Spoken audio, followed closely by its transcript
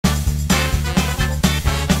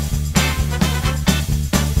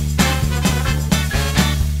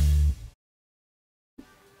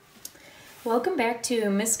Welcome back to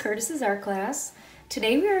Miss Curtis's art class.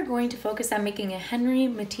 Today we are going to focus on making a Henri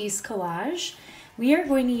Matisse collage. We are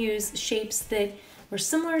going to use shapes that were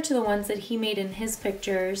similar to the ones that he made in his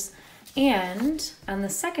pictures. And on the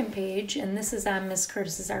second page, and this is on Miss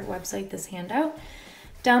Curtis's art website, this handout,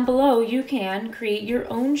 down below you can create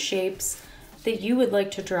your own shapes that you would like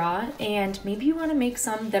to draw, and maybe you want to make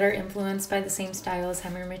some that are influenced by the same style as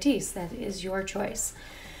Henri Matisse. That is your choice.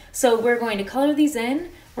 So we're going to color these in,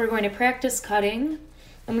 we're going to practice cutting,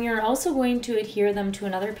 and we are also going to adhere them to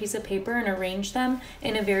another piece of paper and arrange them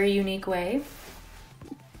in a very unique way.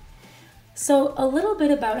 So a little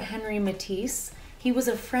bit about Henri Matisse. He was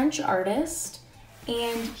a French artist,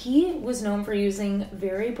 and he was known for using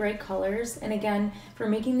very bright colors and again for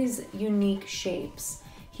making these unique shapes.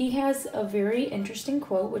 He has a very interesting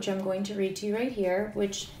quote, which I'm going to read to you right here,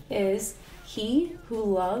 which is, "He who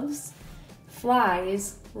loves,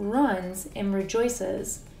 flies, runs, and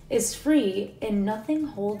rejoices is free, and nothing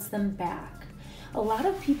holds them back." A lot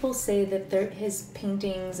of people say that his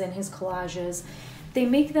paintings and his collages, they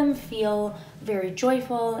make them feel very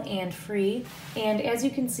joyful and free. And as you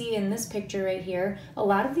can see in this picture right here, a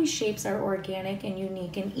lot of these shapes are organic and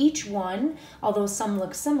unique, and each one, although some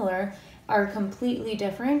look similar, are completely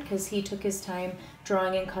different because he took his time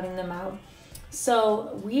drawing and cutting them out.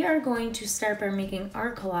 So we are going to start by making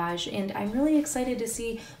our collage, and I'm really excited to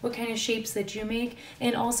see what kind of shapes that you make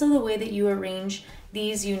and also the way that you arrange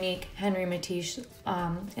these unique Henri Matisse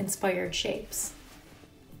inspired shapes.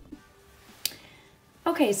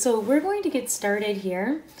 Okay, so we're going to get started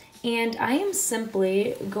here, and I am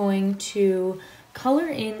simply going to color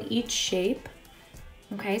in each shape.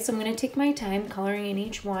 Okay, so I'm going to take my time coloring in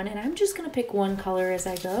each one, and I'm just going to pick one color as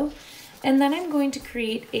I go. And then I'm going to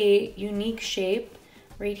create a unique shape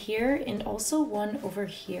right here and also one over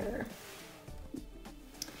here.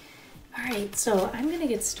 All right, so I'm going to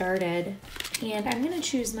get started, and I'm going to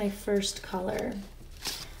choose my first color.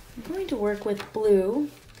 I'm going to work with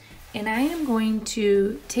blue, and I am going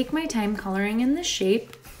to take my time coloring in this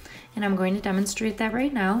shape, and I'm going to demonstrate that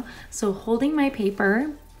right now. So holding my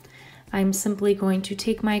paper, I'm simply going to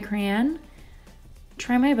take my crayon,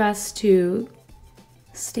 try my best to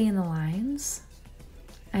stay in the lines.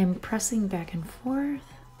 I'm pressing back and forth,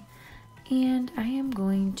 and I am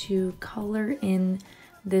going to color in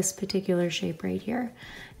this particular shape right here.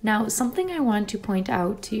 Now, something I want to point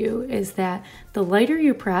out to you is that the lighter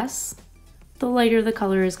you press, the lighter the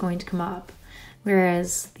color is going to come up,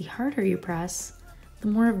 whereas the harder you press, the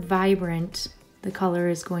more vibrant the color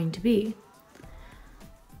is going to be.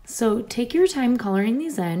 So take your time coloring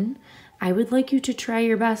these in. I would like you to try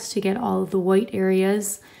your best to get all of the white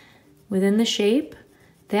areas within the shape.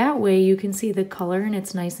 That way you can see the color and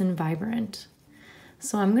it's nice and vibrant.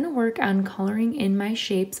 So I'm going to work on coloring in my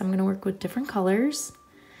shapes. I'm going to work with different colors.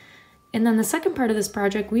 And then the second part of this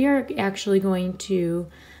project, we are actually going to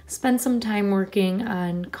spend some time working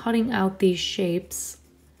on cutting out these shapes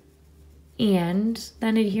and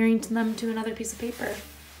then adhering to them to another piece of paper.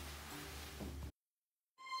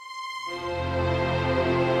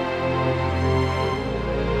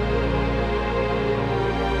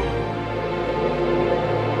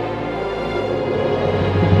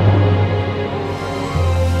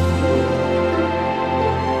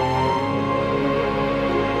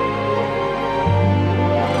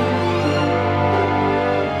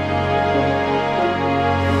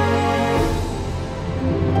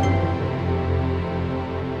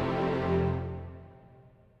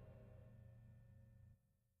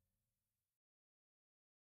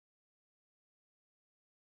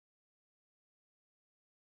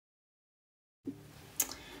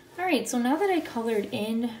 All right, so now that I colored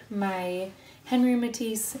in my Henri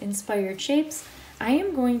Matisse inspired shapes, I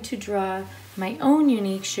am going to draw my own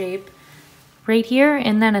unique shape right here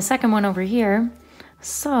and then a second one over here.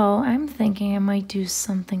 So I'm thinking I might do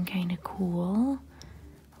something kind of cool,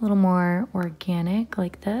 a little more organic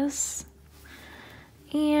like this.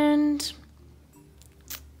 And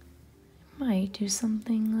I might do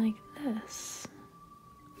something like this.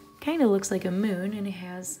 Kind of looks like a moon, and it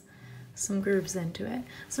has some grooves into it.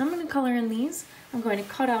 So I'm going to color in these. I'm going to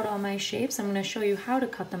cut out all my shapes. I'm going to show you how to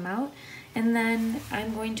cut them out, and then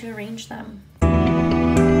I'm going to arrange them.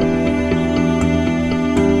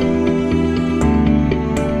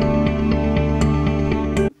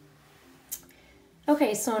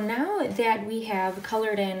 Okay, so now that we have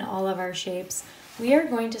colored in all of our shapes, we are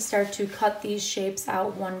going to start to cut these shapes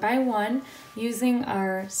out one by one using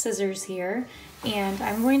our scissors here, and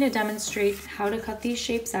I'm going to demonstrate how to cut these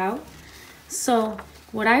shapes out. So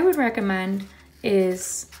what I would recommend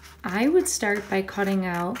is I would start by cutting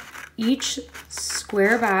out each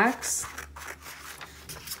square box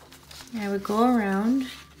I would go around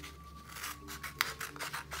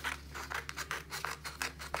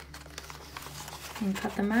and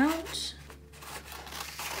cut them out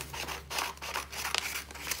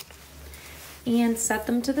and set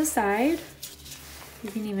them to the side.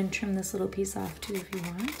 You can even trim this little piece off too if you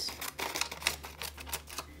want.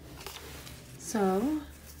 So,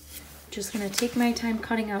 just gonna take my time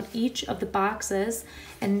cutting out each of the boxes,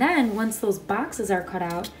 and then once those boxes are cut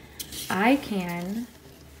out, I can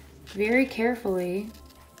very carefully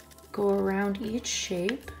go around each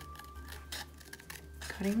shape,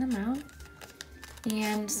 cutting them out.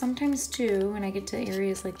 And sometimes too, when I get to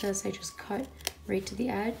areas like this, I just cut right to the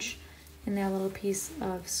edge, and that little piece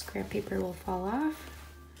of scrap paper will fall off,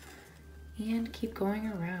 and keep going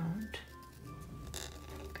around.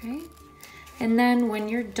 Okay? And then when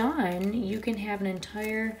you're done, you can have an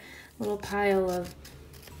entire little pile of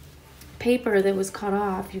paper that was cut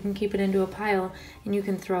off. You can keep it into a pile and you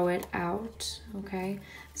can throw it out, okay?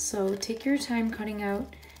 So take your time cutting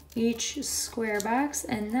out each square box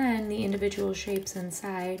and then the individual shapes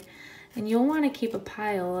inside. And you'll want to keep a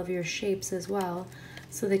pile of your shapes as well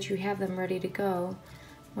so that you have them ready to go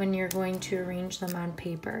when you're going to arrange them on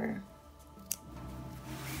paper.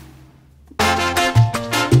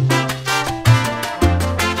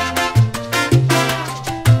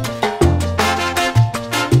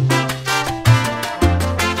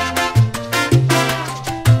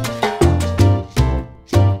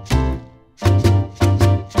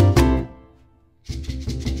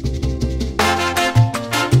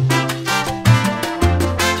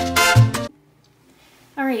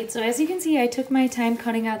 So as you can see, I took my time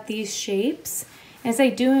cutting out these shapes. As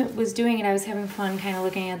I was doing it, I was having fun kind of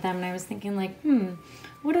looking at them, and I was thinking like,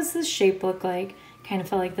 what does this shape look like? Kind of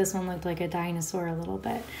felt like this one looked like a dinosaur a little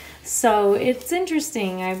bit. So it's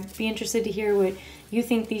interesting. I'd be interested to hear what you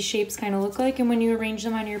think these shapes kind of look like, and when you arrange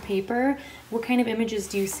them on your paper, what kind of images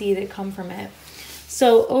do you see that come from it?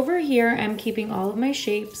 So over here, I'm keeping all of my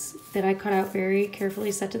shapes that I cut out very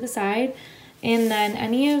carefully set to the side, and then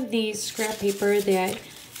any of the scrap paper that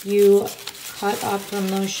you cut off from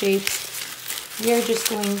those shapes, we are just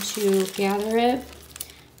going to gather it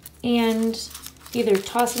and either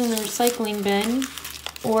toss it in the recycling bin,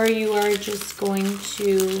 or you are just going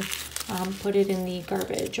to put it in the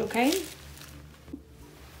garbage, okay?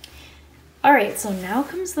 All right, so now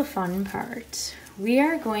comes the fun part. We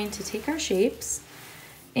are going to take our shapes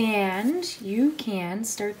and you can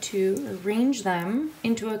start to arrange them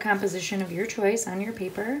into a composition of your choice on your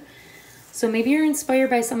paper. So maybe you're inspired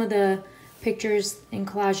by some of the pictures and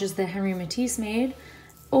collages that Henri Matisse made,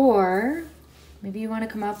 or maybe you want to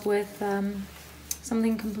come up with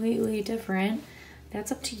something completely different.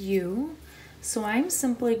 That's up to you. So I'm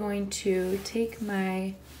simply going to take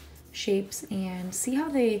my shapes and see how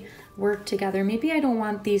they work together. Maybe I don't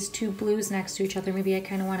want these two blues next to each other. Maybe I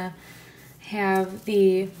kind of want to have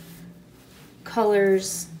the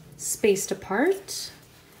colors spaced apart.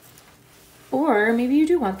 Or maybe you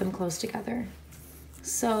do want them close together.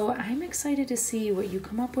 So I'm excited to see what you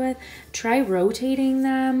come up with. Try rotating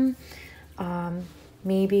them.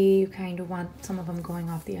 Maybe you kind of want some of them going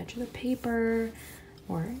off the edge of the paper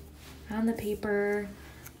or on the paper.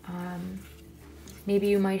 Maybe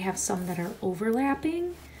you might have some that are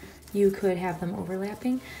overlapping. You could have them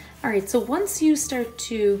overlapping. All right, so once you start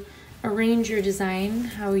to arrange your design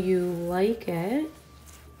how you like it,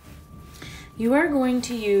 you are going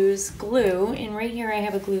to use glue, and right here I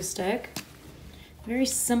have a glue stick. A very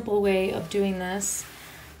simple way of doing this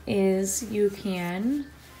is you can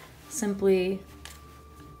simply,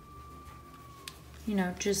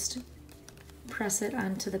 just press it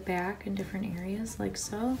onto the back in different areas like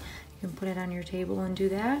so. You can put it on your table and do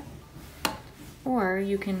that. Or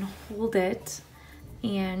you can hold it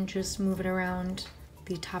and just move it around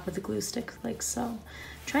the top of the glue stick like so.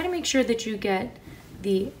 Try to make sure that you get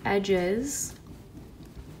the edges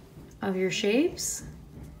of your shapes,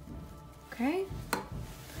 okay?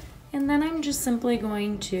 And then I'm just simply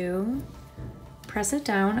going to press it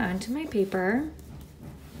down onto my paper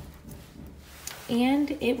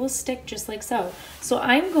and it will stick just like so. So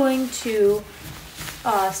I'm going to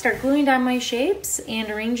start gluing down my shapes and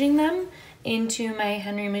arranging them into my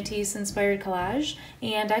Henri Matisse inspired collage,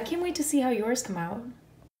 and I can't wait to see how yours come out.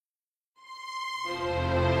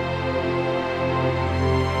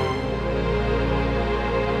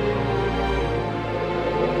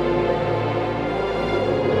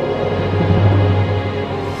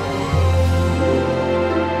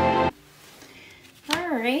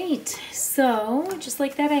 So just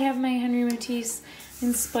like that, I have my Henri Matisse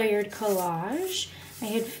inspired collage. I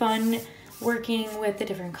had fun working with the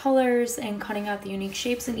different colors and cutting out the unique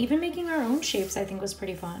shapes, and even making our own shapes I think was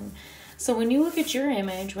pretty fun. So when you look at your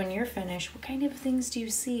image, when you're finished, what kind of things do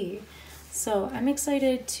you see? So I'm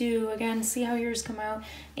excited to, again, see how yours come out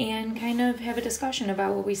and kind of have a discussion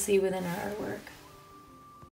about what we see within our artwork.